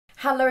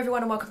Hello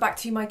everyone and welcome back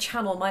to my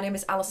channel. My name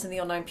is Alison, the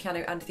online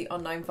piano and the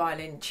online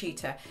violin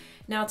tutor.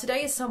 Now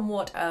today is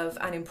somewhat of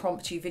an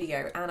impromptu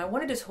video and I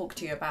wanted to talk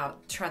to you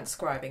about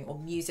transcribing or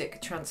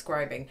music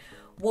transcribing.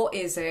 What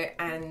is it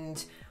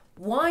and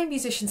why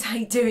musicians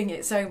hate doing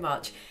it so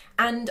much?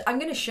 And I'm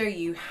going to show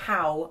you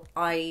how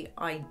I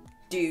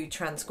do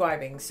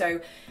transcribing. So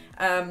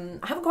I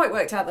haven't quite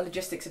worked out the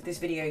logistics of this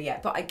video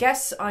yet, but I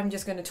guess I'm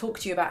just going to talk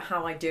to you about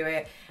how I do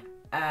it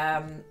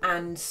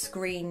and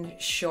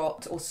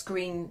screenshot or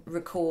screen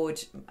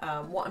record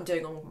what I'm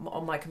doing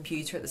on my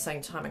computer at the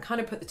same time and kind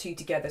of put the two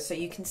together so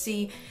you can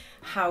see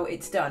how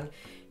it's done.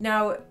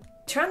 Now,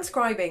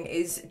 transcribing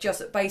is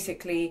just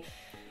basically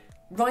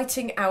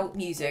writing out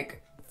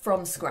music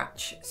from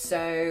scratch.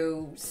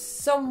 So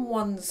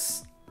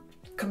someone's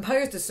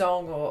composed a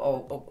song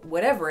or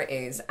whatever it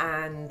is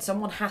and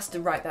someone has to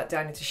write that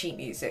down into sheet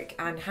music.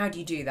 And how do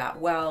you do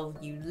that? Well,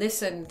 you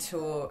listen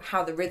to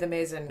how the rhythm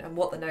is and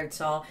what the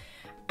notes are,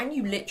 and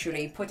you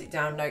literally put it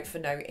down note for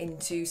note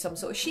into some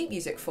sort of sheet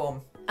music form.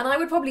 And I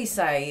would probably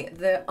say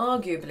that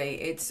arguably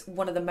it's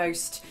one of the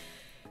most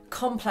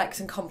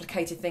complex and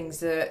complicated things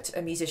that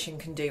a musician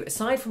can do,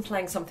 aside from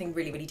playing something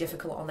really, really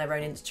difficult on their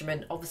own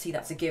instrument. Obviously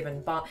that's a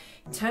given, but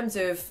in terms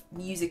of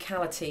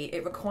musicality,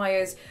 it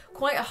requires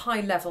quite a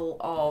high level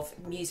of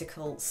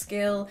musical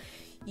skill.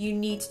 You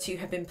need to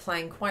have been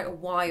playing quite a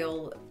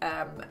while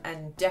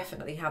and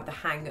definitely have the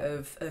hang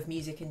of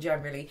music in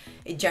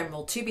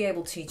general to be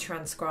able to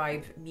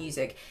transcribe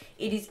music.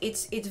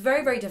 It's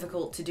very, very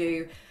difficult to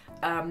do.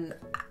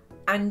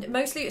 And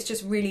mostly it's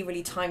just really,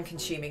 really time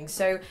consuming.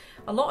 So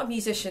a lot of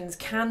musicians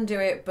can do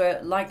it,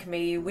 but like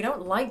me, we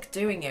don't like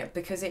doing it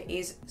because it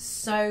is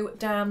so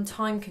damn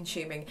time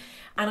consuming.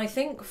 And I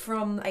think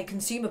from a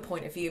consumer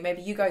point of view,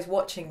 maybe you guys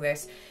watching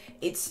this,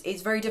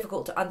 it's very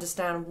difficult to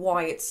understand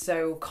why it's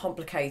so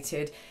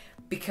complicated,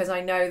 because I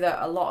know that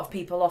a lot of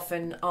people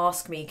often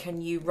ask me, can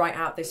you write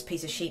out this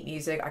piece of sheet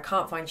music? I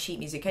can't find sheet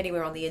music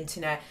anywhere on the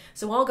internet.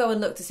 So I'll go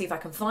and look to see if I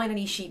can find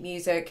any sheet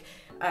music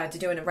to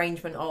do an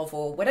arrangement of,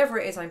 or whatever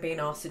it is I'm being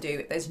asked to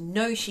do. There's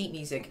no sheet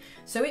music.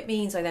 So it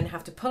means I then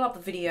have to pull up the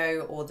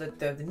video or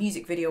the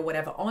music video or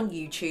whatever on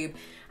YouTube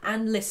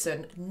and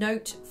listen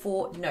note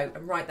for note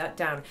and write that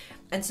down.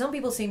 And some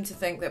people seem to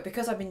think that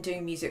because I've been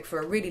doing music for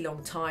a really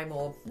long time,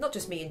 or not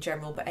just me in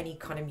general, but any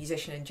kind of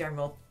musician in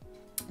general,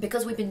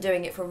 because we've been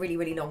doing it for a really,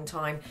 really long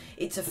time,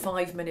 it's a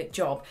 5-minute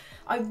job.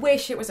 I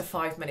wish it was a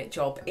 5-minute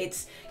job.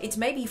 It's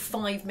maybe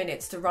 5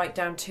 minutes to write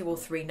down 2 or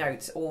 3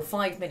 notes, or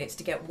 5 minutes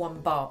to get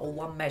 1 bar or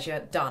 1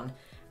 measure done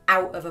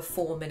out of a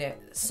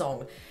 4-minute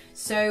song.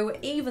 So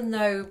even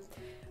though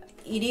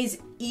it is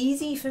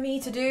easy for me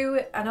to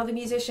do and other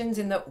musicians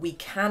in that we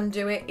can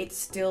do it, it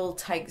still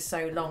takes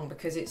so long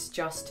because it's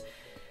just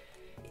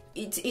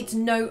it's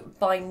note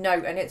by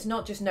note, and it's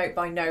not just note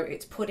by note,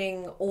 it's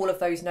putting all of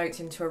those notes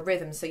into a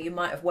rhythm. So you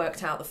might have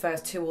worked out the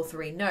first 2 or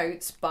 3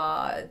 notes,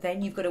 but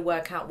then you've got to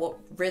work out what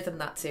rhythm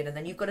that's in, and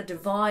then you've got to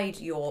divide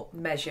your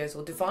measures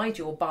or divide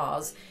your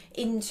bars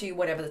into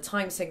whatever the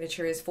time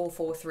signature is, 4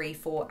 4 3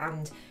 4,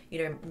 and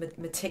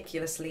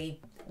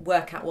meticulously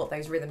work out what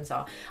those rhythms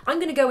are. I'm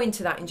going to go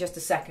into that in just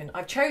a second.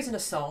 I've chosen a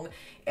song.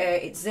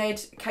 It's Z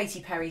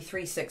Katy Perry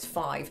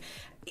 365.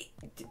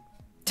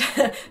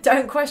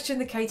 Don't question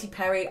the Katy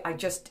Perry. I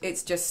just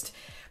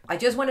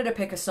wanted to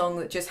pick a song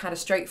that just had a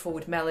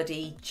straightforward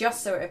melody,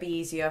 just so it would be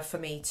easier for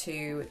me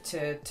to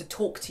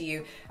talk to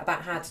you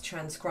about how to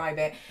transcribe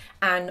it.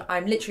 And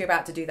I'm literally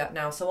about to do that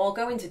now. So I'll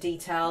go into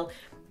detail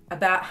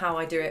about how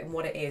I do it and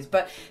what it is.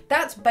 But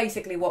that's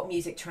basically what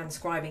music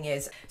transcribing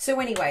is. So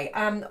anyway,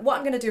 what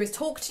I'm going to do is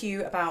talk to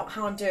you about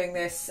how I'm doing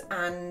this,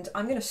 and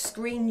I'm going to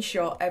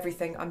screenshot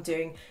everything I'm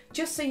doing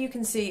just so you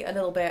can see a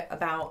little bit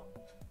about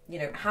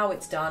how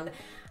it's done.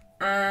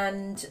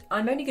 And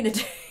I'm only going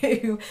to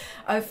do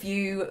a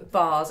few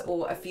bars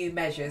or a few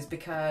measures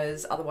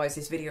because otherwise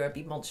this video would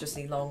be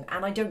monstrously long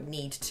and I don't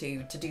need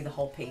to do the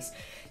whole piece.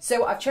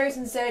 So I've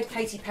chosen Z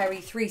Katy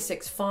Perry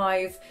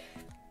 365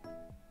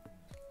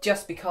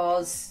 just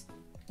because,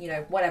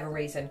 whatever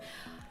reason.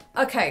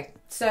 Okay,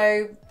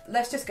 so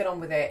let's just get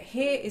on with it.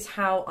 Here is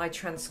how I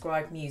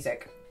transcribe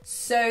music.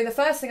 So the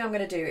first thing I'm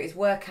going to do is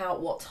work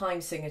out what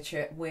time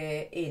signature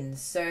we're in.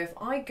 So if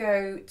I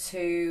go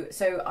to,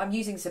 so I'm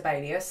using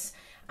Sibelius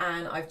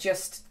and I've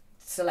just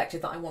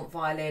selected that I want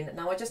violin.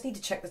 Now I just need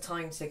to check the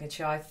time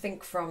signature. I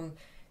think from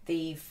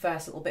the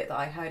first little bit that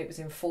I heard it was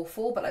in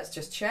 4/4, but let's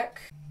just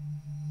check.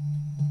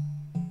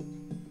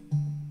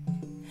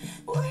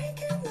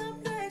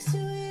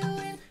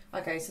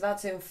 Okay, so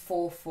that's in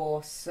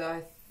 4/4. So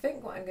I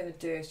think what I'm going to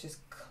do is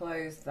just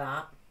close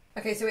that.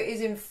 Okay, so it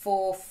is in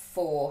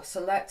 4/4, so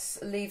let's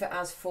leave it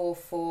as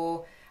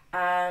 4/4,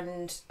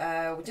 and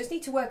we just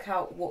need to work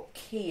out what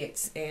key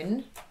it's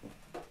in.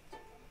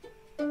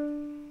 Now,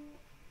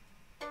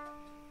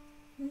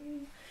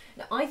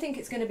 I think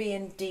it's going to be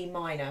in D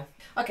minor.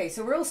 Okay,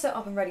 so we're all set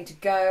up and ready to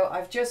go.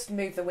 I've just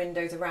moved the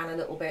windows around a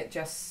little bit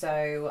just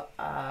so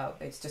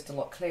it's just a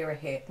lot clearer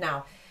here.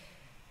 Now,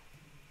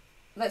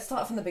 let's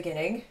start from the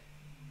beginning.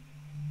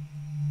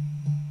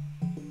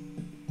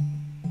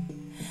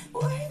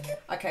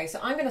 Okay,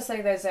 so I'm going to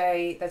say there's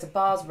a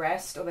bars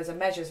rest or there's a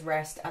measures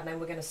rest, and then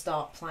we're going to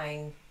start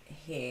playing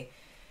here.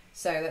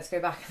 So let's go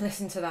back and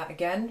listen to that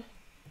again.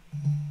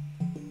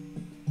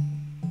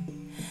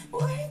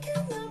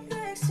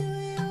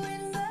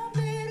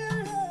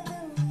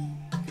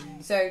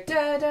 So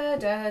da da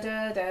da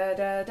da da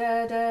da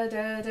da da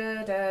da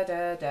da da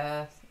da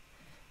da.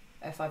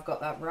 If I've got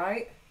that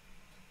right.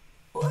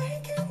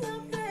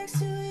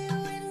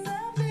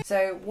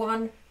 So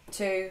 1,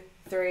 2,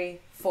 3,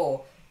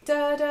 4.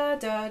 Da da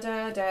da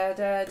da da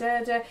da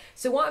da da.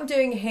 So what I'm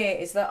doing here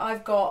is that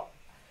I've got,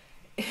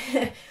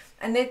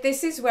 and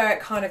this is where it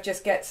kind of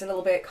just gets a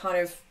little bit kind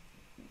of,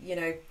 you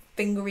know,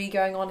 fingery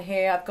going on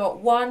here. I've got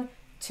 1,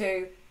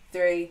 2,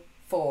 3,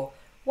 4.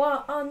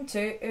 1,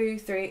 2,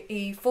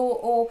 3,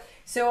 4.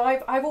 So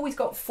I've always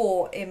got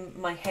 4 in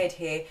my head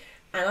here,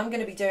 and I'm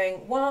going to be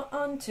doing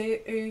 1,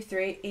 2,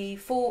 3,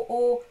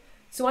 4.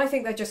 So I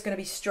think they're just going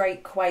to be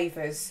straight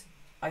quavers,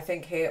 I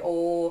think here,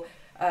 or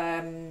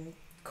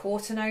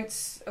quarter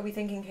notes. Are we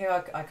thinking here?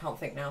 I can't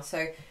think now.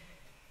 So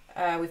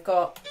we've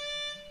got.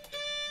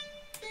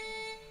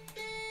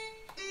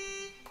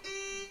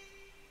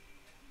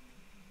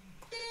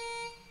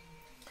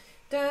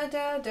 Da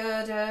da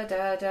da da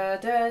da da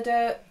da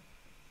da.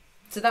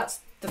 So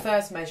that's the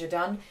first measure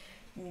done.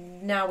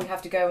 Now we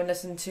have to go and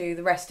listen to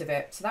the rest of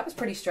it. So that was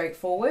pretty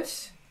straightforward.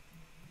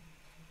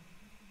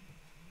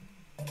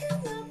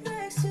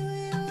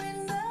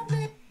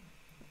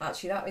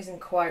 Actually, that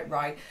isn't quite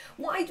right.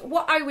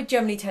 What I would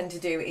generally tend to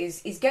do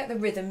is get the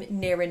rhythm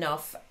near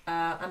enough,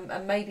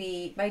 and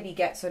maybe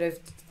get sort of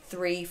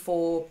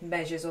 3-4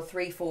 measures or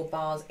 3-4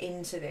 bars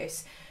into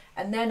this,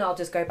 and then I'll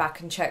just go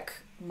back and check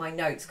my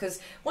notes, because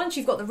once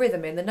you've got the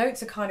rhythm in, the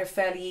notes are kind of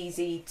fairly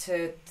easy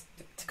to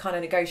kind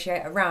of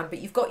negotiate around. But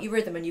you've got your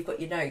rhythm and you've got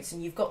your notes,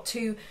 and you've got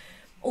two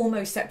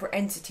almost separate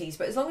entities,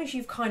 but as long as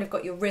you've kind of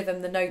got your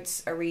rhythm, the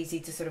notes are easy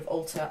to sort of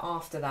alter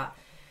after that.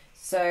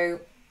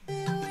 So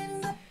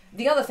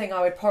the other thing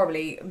I would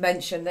probably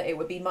mention, that it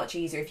would be much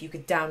easier if you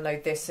could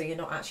download this, so you're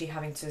not actually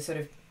having to sort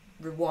of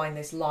rewind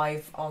this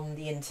live on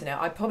the internet.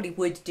 I probably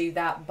would do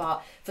that,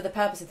 but for the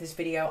purpose of this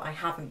video I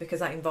haven't, because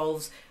that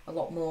involves a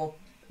lot more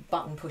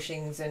button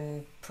pushings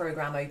and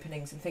program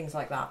openings and things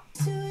like that.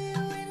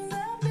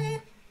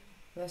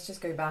 Let's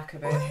just go back a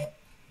bit.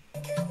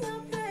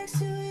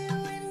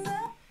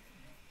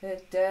 Da,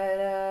 da,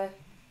 da.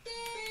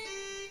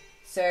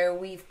 So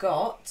we've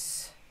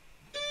got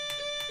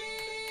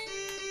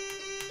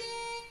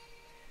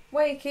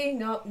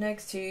waking up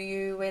next to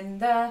you in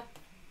the,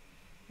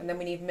 and then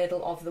we need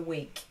middle of the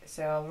week.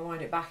 So I'll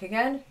rewind it back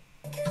again.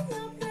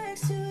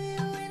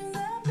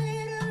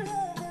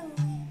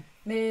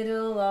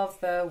 Middle of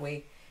the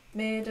week.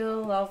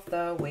 Middle of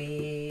the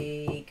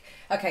week.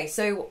 Okay,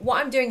 so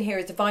what I'm doing here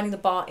is dividing the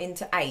bar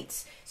into 8.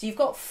 So you've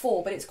got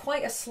 4, but it's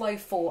quite a slow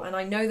 4, and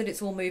I know that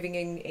it's all moving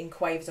in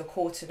quavers or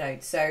quarter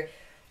notes. So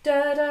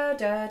da da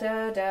da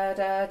da da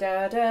da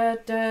da da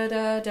da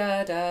da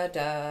da da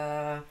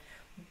da.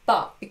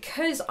 But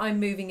because I'm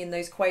moving in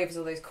those quavers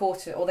or those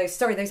quarter, or those,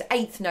 sorry, those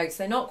 8th notes,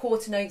 they're not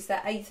quarter notes, they're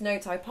 8th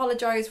notes. I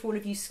apologise for all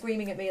of you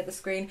screaming at me at the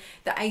screen.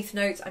 The 8th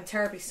notes, I'm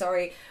terribly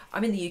sorry.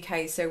 I'm in the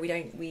UK, so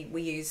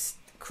we use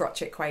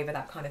crotchet, quaver,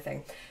 that kind of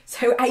thing.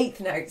 So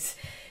 8th notes.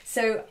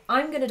 So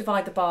I'm going to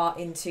divide the bar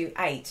into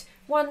 8.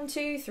 1,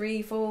 2,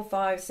 3, 4,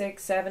 5,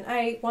 6, 7,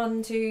 8.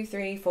 1, 2,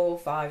 3, 4,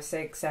 5,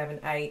 6, 7,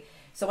 8.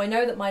 So I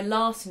know that my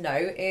last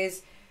note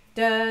is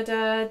da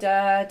da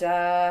da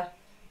da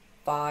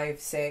 5,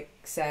 6,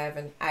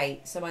 7,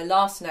 8. So my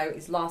last note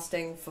is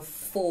lasting for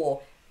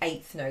 4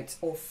 8th notes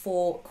or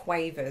 4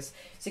 quavers.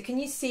 So can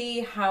you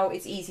see how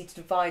it's easy to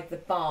divide the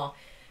bar?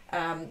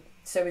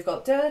 So we've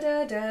got da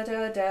da da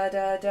da da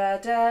da da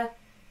da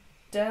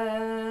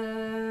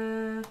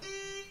da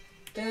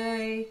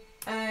D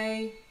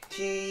A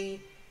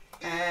G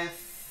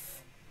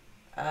F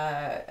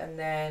and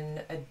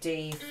then a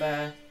D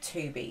for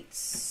 2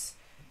 beats.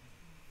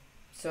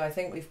 So I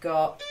think we've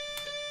got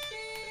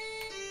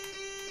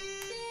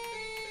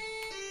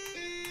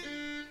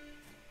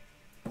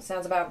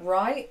sounds about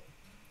right.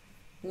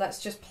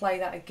 Let's just play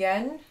that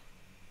again.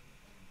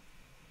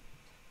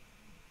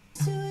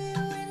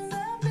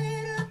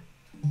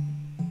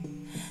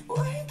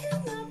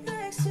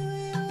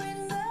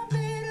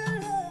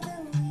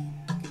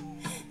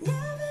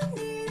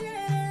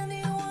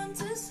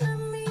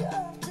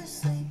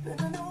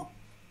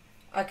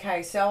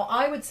 Okay, so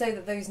I would say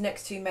that those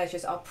next 2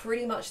 measures are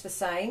pretty much the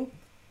same,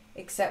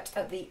 except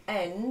at the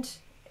end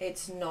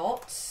it's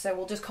not. So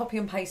we'll just copy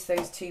and paste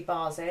those 2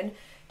 bars in.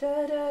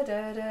 Da, da,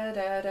 da, da,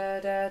 da, da,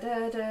 da,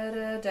 da,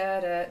 da, da,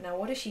 da. Now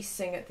what does she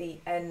sing at the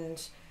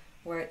end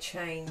where it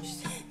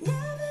changed? Da,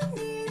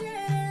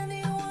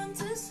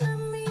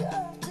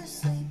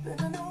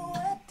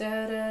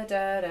 da, da,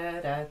 da,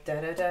 da, da,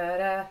 da, da,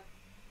 da.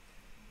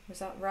 Was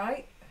that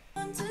right?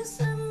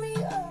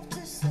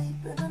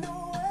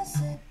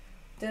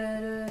 Da,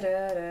 da,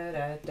 da,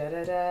 da, da,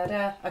 da, da,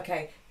 da.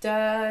 Okay.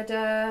 Da,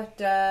 da,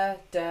 da,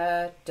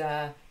 da,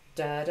 da,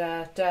 da,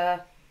 da, da,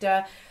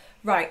 da.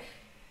 Right.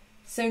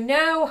 So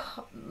now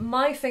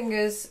my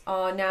fingers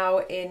are now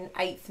in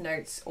eighth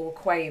notes or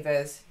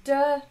quavers.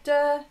 Da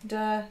da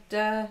da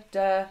da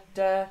da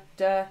da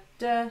da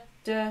da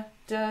da da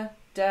da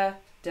da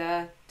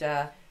da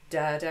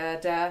da da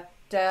da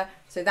da.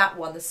 So that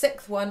one, the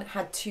sixth one,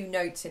 had two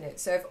notes in it.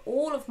 So if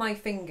all of my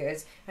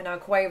fingers are now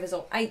quavers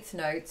or eighth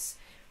notes,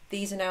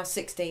 these are now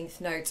 16th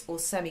notes or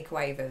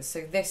semiquavers. So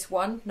this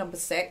one, number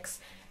 6,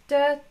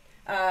 da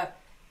da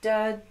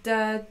da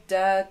da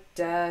da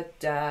da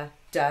da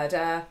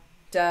da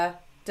da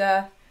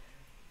da.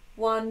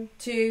 1,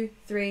 2,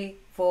 3,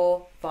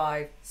 4,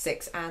 5,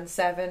 6, and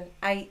 7,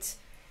 8.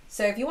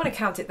 So if you want to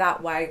count it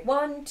that way,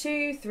 1,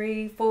 2,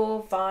 3,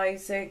 4, 5,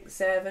 6,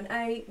 7,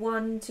 8.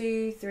 1,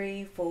 2,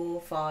 3,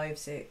 4, 5,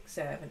 6,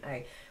 7,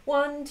 8.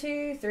 1,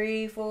 2,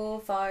 3, 4,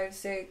 5,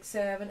 6,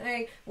 7,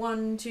 8.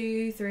 1,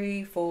 2,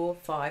 3, 4,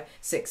 5,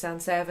 6,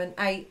 and 7,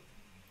 8.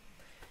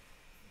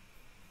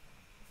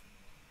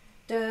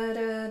 Da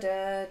da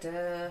da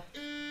da.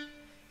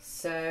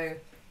 So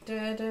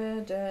da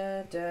da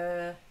da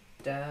da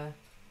da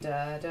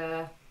da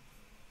da.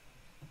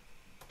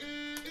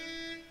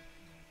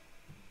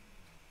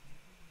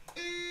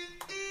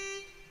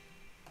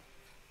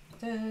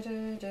 Da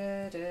da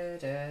da da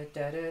da da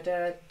da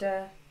da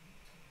da.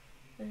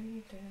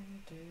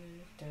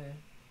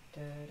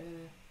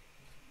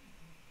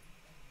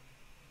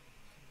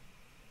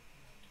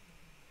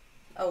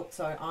 Oh,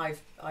 sorry,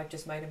 I've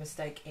just made a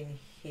mistake in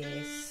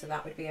here, so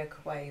that would be a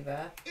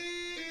quaver.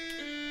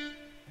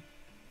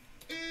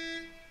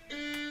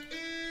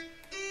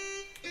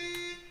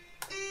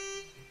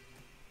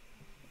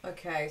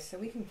 Okay, so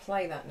we can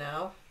play that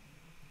now.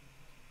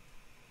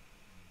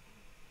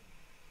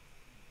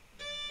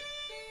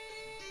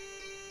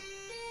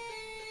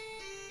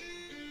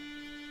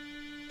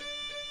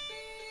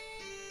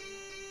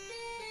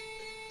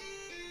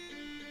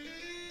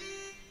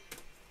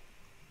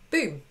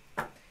 Boom.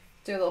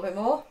 Do a little bit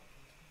more.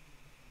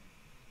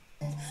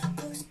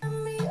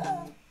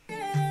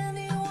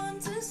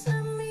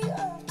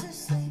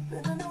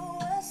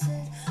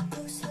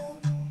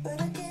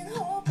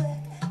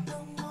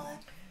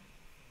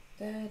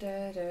 Da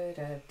da da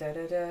da da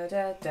da da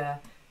da da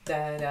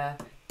da da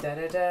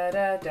da da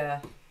da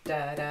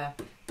da da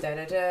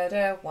da da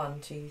da. 1,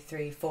 2,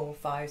 3, 4,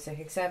 5,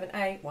 6, 7,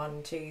 8.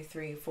 1, 2,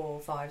 3, 4,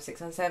 5,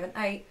 6, and 7,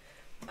 8.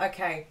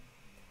 Okay.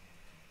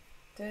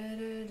 Da,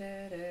 da,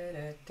 da, da,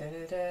 da,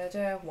 da, da,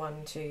 da.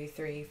 1, 2,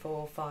 3,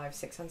 4, 5,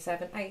 6, and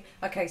 7, 8.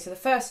 Okay, so the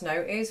first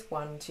note is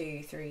 1,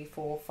 2, 3,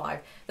 4, 5.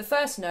 The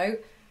first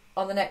note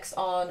on the next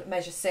on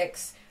measure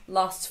 6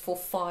 lasts for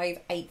 5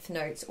 eighth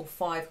notes or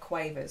 5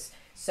 quavers.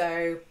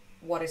 So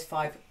what is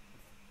 5?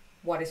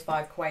 What is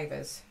 5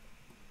 quavers?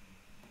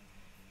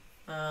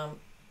 Do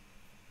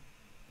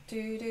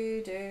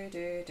do do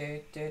do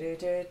do do do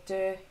do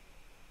do.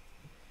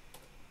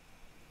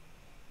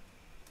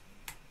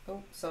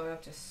 Oh, sorry,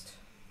 I've just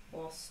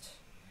lost.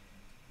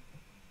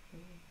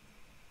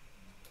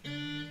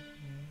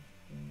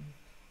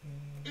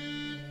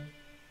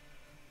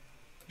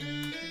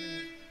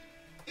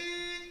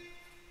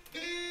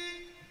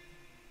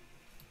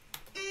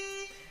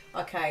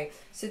 Okay,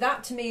 so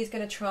that to me is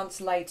going to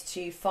translate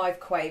to 5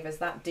 quavers,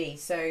 that D.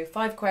 So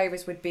 5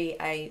 quavers would be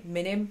a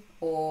minim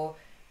or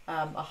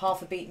a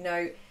half a beat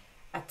note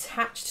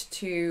attached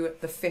to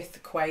the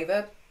 5th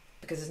quaver,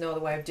 because there's no other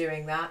way of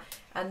doing that.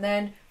 And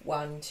then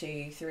 1,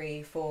 2,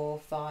 3, 4,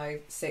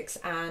 5, 6,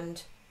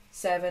 and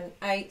 7,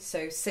 8.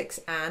 So 6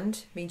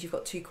 and means you've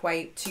got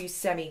two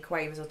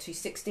semi-quavers or 2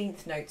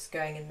 16th notes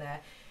going in there,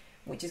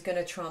 which is going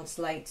to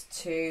translate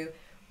to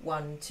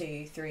 1,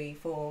 2, 3,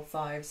 4,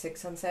 5,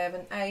 6, and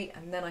 7, 8.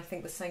 And then I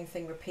think the same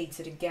thing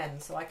repeated again.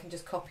 So I can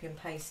just copy and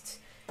paste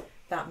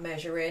that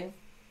measure in.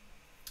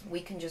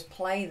 We can just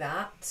play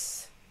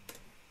that.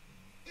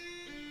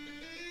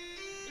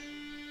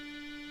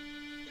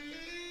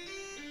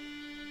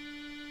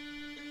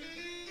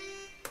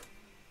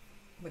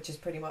 Which is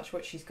pretty much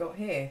what she's got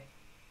here.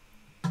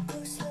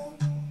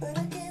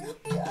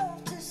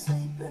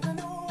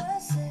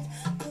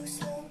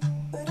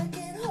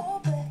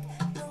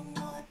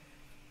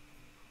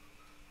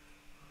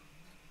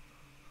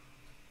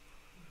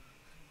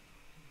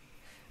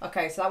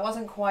 Okay, so that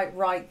wasn't quite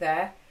right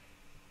there.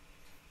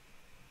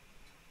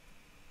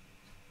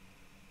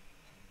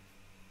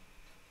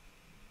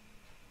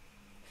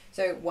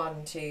 So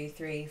 1, 2,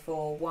 3,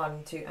 4,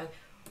 1, 2, and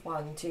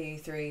 1, 2,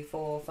 3,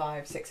 4,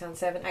 5, 6, and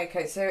 7.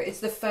 Okay, so it's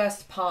the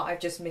first part I've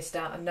just missed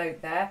out a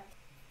note there.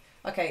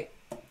 Okay,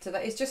 so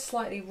that is just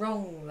slightly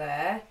wrong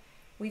there.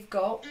 We've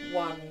got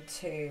 1,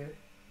 2.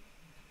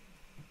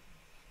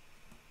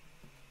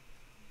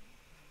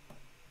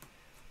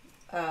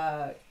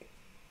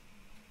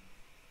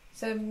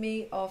 Send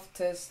me off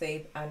to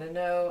sleep, and I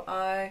know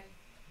I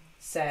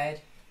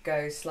said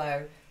go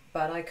slow,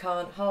 but I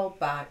can't hold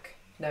back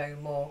no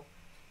more.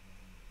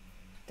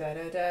 Da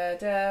da da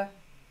da.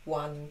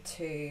 1,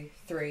 2,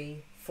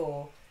 3,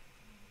 4.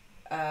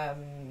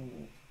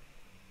 And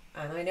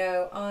I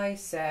know I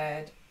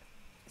said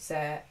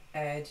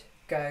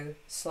go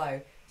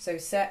slow. So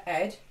set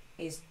ed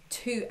is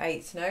 2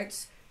 8th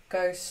notes,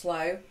 go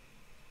slow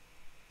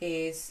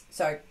is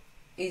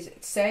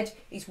said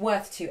is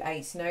worth 2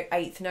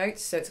 eighth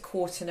notes, so it's a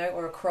quarter note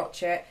or a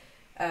crotchet.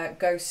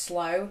 Go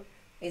slow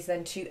is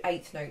then 2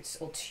 eighth notes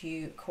or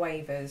 2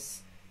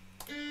 quavers.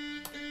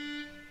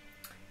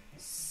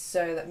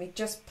 So let me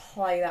just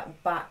play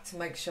that back to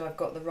make sure I've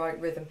got the right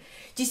rhythm.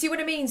 Do you see what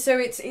I mean? So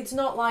it's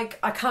not like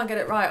I can't get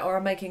it right or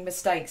I'm making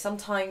mistakes.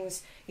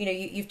 Sometimes, you know,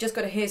 you've just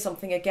got to hear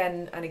something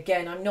again and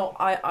again.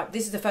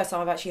 This is the first time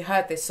I've actually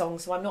heard this song,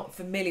 so I'm not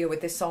familiar with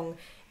this song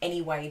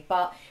anyway,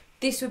 but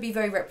this would be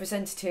very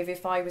representative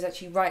if I was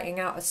actually writing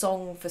out a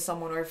song for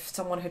someone, or if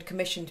someone had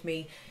commissioned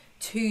me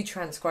to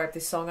transcribe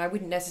this song. I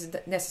wouldn't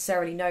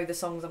necessarily know the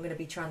songs I'm going to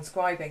be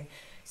transcribing.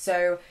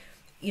 So,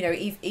 you know,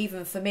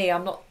 even for me,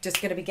 I'm not just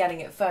going to be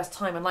getting it first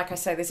time. And like I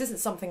say, this isn't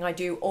something I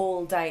do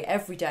all day,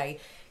 every day.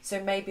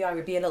 So maybe I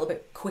would be a little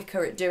bit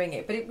quicker at doing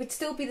it, but it would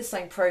still be the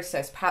same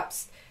process.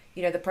 Perhaps,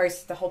 you know,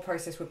 the whole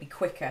process would be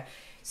quicker.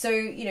 So,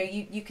 you know,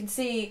 you can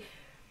see,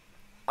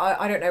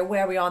 I don't know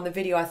where we are in the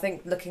video. I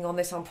think looking on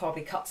this, I'll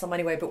probably cut some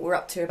anyway, but we're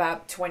up to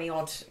about 20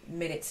 odd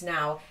minutes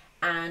now.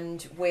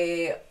 And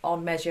we're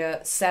on measure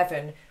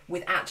 7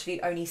 with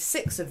actually only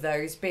 6 of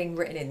those being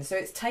written in. So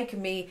it's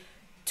taken me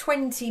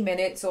 20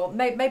 minutes or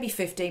maybe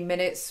 15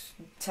 minutes,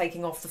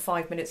 taking off the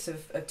 5 minutes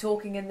of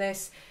talking in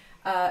this,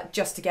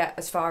 just to get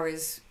as far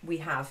as we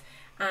have.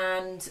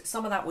 And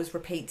some of that was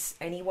repeats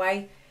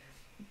anyway.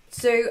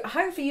 So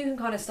hopefully you can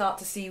kind of start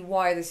to see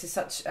why this is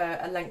such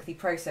a lengthy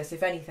process,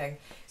 if anything.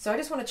 So I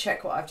just want to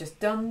check what I've just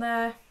done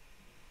there.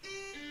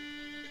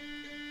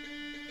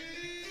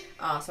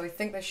 So I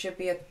think there should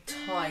be a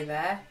tie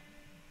there.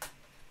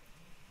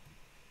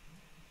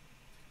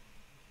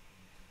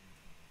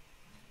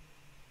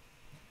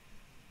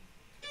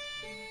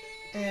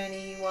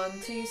 Anyone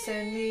to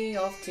send me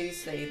off to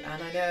sleep,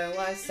 and I know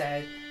I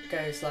said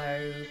go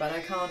slow, but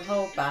I can't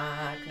hold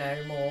back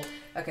no more.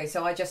 Okay,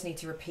 so I just need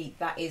to repeat,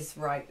 that is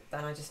right,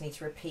 then I just need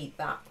to repeat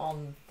that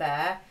on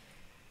there.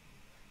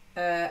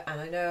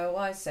 And I know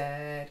I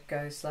said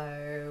go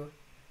slow,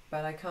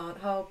 but I can't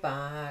hold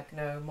back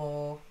no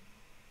more.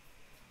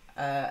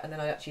 And then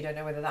I actually don't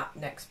know whether that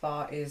next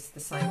bar is the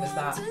same as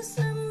that.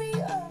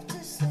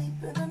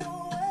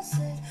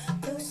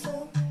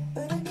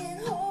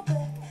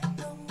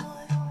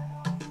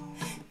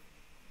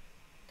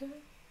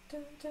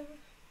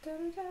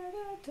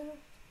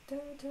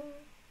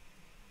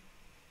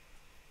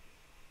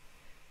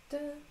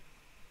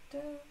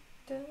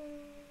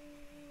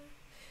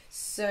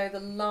 So the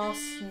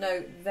last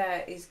note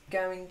there is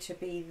going to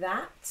be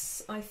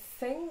that, I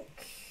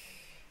think.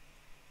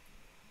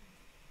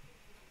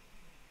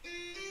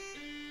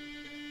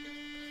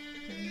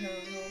 No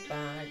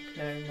back,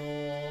 no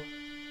more.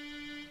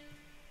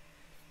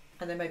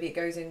 And then maybe it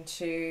goes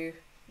into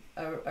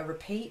a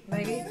repeat,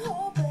 maybe.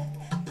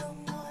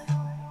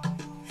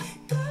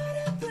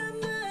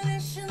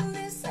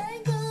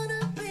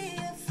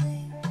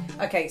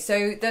 Okay,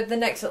 so the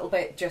next little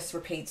bit just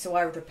repeats, so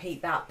I would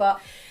repeat that.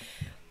 But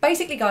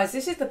basically, guys,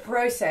 this is the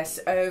process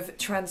of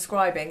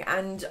transcribing,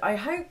 and I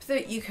hope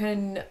that you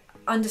can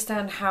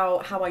understand how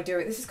I do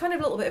it. This is kind of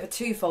a little bit of a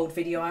twofold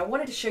video. I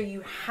wanted to show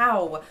you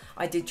how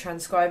I did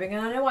transcribing,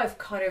 and I know I've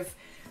kind of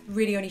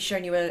really only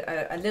shown you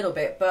a little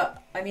bit,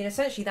 but I mean,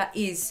 essentially that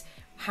is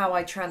how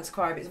I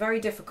transcribe. It's very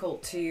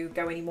difficult to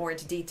go any more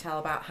into detail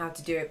about how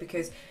to do it,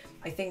 because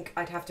I think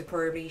I'd have to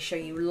probably show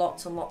you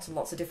lots and lots and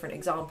lots of different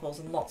examples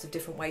and lots of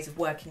different ways of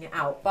working it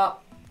out.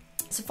 But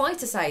suffice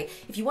to say,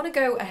 if you want to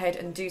go ahead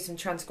and do some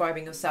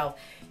transcribing yourself,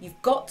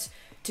 you've got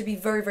to be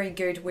very, very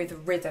good with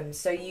rhythm.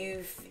 So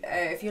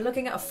if you're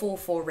looking at a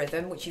 4/4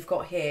 rhythm, which you've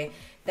got here,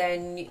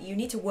 then you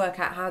need to work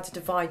out how to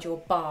divide your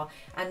bar.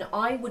 And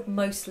I would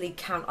mostly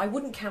count, I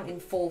wouldn't count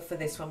in 4 for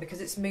this one, because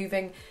it's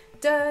moving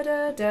da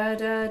da da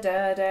da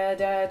da da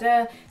da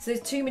da. So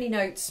there's too many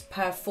notes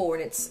per 4,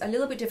 and it's a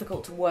little bit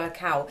difficult to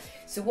work out.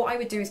 So what I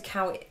would do is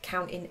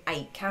count in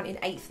 8, count in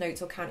eighth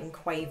notes or count in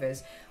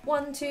quavers.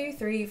 1 2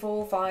 3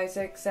 4 5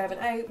 6 7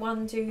 8.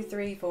 1 2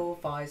 3 4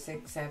 5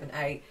 6 7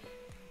 8.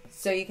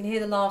 So you can hear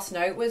the last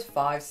note was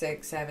 5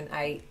 6 7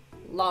 8,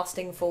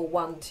 lasting for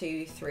 1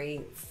 2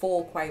 3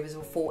 4 quavers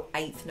or 4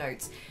 eighth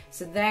notes.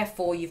 So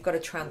therefore you've got to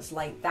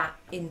translate that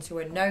into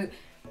a note,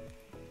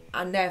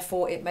 and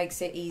therefore it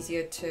makes it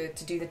easier to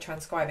do the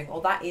transcribing,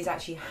 or that is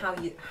actually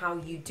how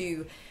you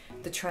do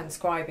the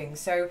transcribing.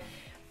 So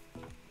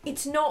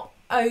it's not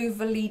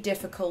overly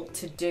difficult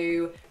to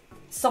do.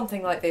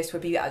 Something like this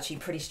would be actually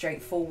pretty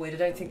straightforward. I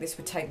don't think this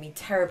would take me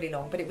terribly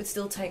long, but it would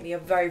still take me a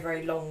very,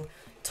 very long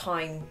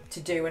time to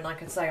do. And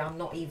like I say, I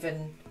haven't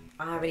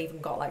even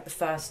got like the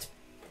first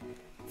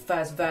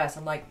verse.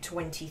 I'm like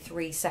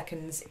 23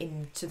 seconds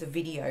into the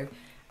video,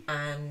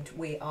 and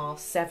we are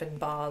 7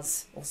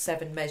 bars or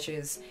 7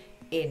 measures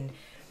in.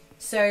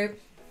 So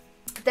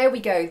there we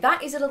go.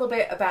 That is a little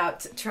bit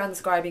about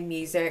transcribing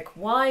music,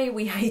 why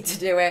we hate to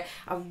do it,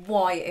 and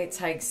why it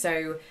takes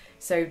so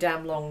so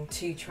damn long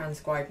to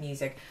transcribe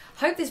music.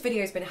 Hope this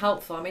video has been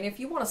helpful. I mean, if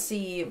you want to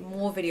see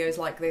more videos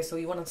like this, or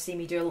you want to see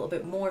me do a little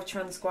bit more of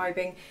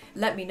transcribing,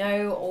 let me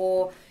know.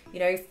 Or, you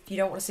know, if you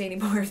don't want to see any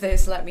more of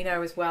this, let me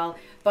know as well.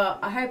 But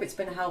I hope it's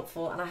been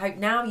helpful, and I hope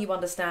now you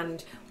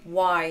understand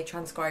why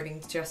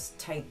transcribing just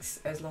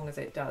takes as long as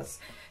it does.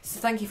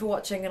 So thank you for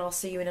watching, and I'll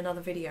see you in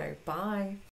another video. Bye.